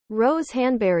Rose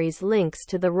Hanbury's links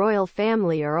to the royal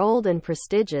family are old and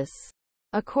prestigious.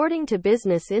 According to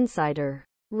Business Insider,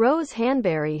 Rose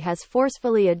Hanbury has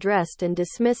forcefully addressed and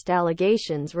dismissed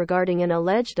allegations regarding an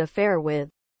alleged affair with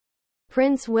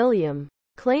Prince William,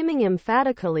 claiming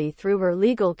emphatically through her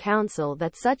legal counsel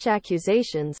that such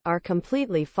accusations are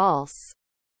completely false.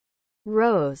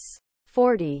 Rose,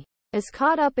 40, is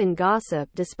caught up in gossip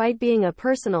despite being a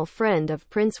personal friend of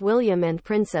Prince William and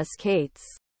Princess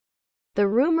Kate's. The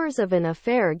rumors of an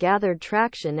affair gathered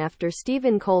traction after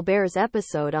Stephen Colbert's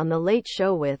episode on The Late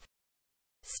Show with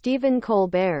Stephen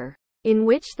Colbert, in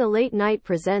which the late-night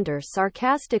presenter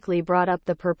sarcastically brought up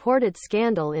the purported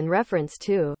scandal in reference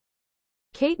to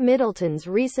Kate Middleton's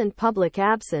recent public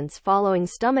absence following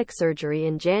stomach surgery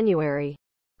in January.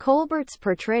 Colbert's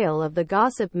portrayal of the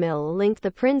gossip mill linked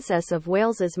the Princess of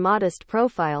Wales's modest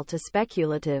profile to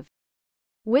speculative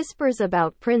whispers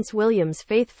about Prince William's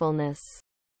faithfulness,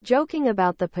 joking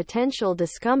about the potential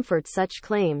discomfort such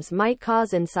claims might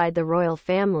cause inside the royal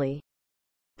family.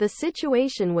 The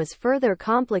situation was further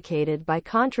complicated by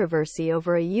controversy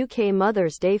over a UK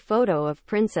Mother's Day photo of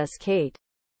Princess Kate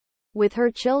with her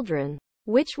children,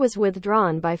 which was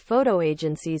withdrawn by photo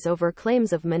agencies over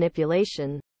claims of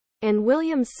manipulation, and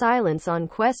William's silence on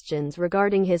questions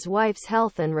regarding his wife's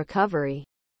health and recovery.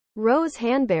 Rose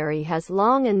Hanbury has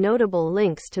long and notable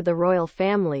links to the royal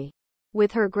family,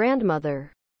 with her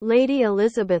grandmother, Lady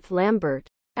Elizabeth Lambart,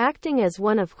 acting as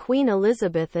one of Queen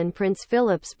Elizabeth and Prince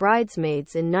Philip's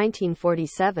bridesmaids in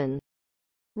 1947.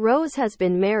 Rose has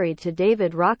been married to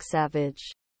David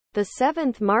Rocksavage, the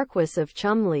 7th Marquess of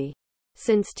Cholmondeley,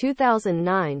 since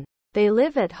 2009. They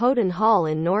live at Houghton Hall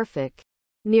in Norfolk,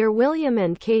 near William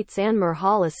and Kate's Anmer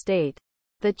Hall estate.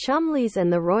 The Cholmondeleys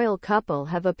and the royal couple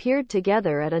have appeared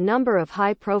together at a number of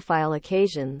high-profile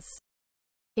occasions,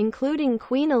 including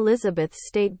Queen Elizabeth's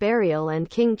state burial and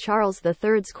King Charles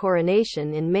III's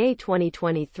coronation in May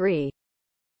 2023,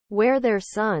 where their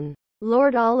son,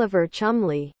 Lord Oliver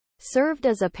Cholmondeley, served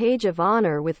as a page of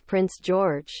honor with Prince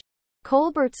George.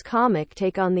 Colbert's comic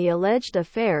take on the alleged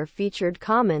affair featured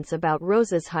comments about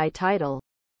Rose's high title,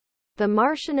 the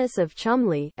Marchioness of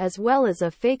Cholmondeley, as well as a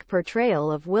fake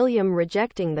portrayal of William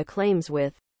rejecting the claims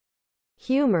with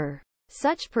humor.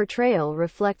 Such portrayal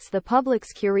reflects the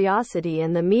public's curiosity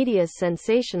and the media's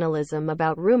sensationalism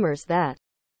about rumors that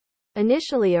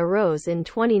initially arose in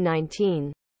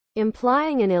 2019,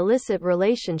 implying an illicit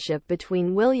relationship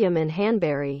between William and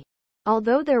Hanbury.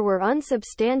 Although there were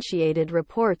unsubstantiated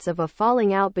reports of a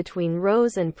falling out between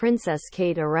Rose and Princess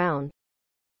Kate around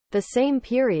the same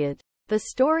period, the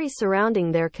story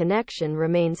surrounding their connection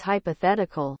remains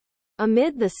hypothetical.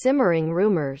 Amid the simmering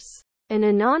rumors, an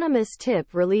anonymous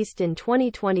tip released in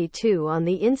 2022 on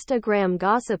the Instagram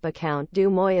gossip account Du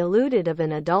Moy alluded of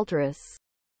an adulterous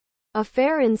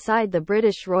affair inside the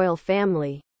British royal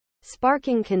family,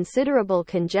 sparking considerable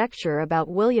conjecture about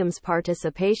William's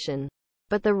participation.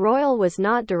 But the royal was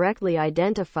not directly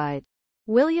identified.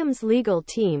 William's legal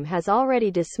team has already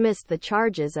dismissed the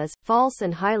charges as false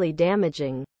and highly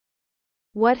damaging.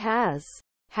 What has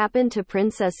happened to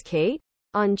Princess Kate?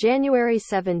 On January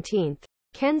 17,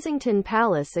 Kensington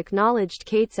Palace acknowledged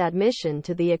Kate's admission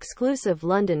to the exclusive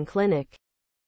London clinic.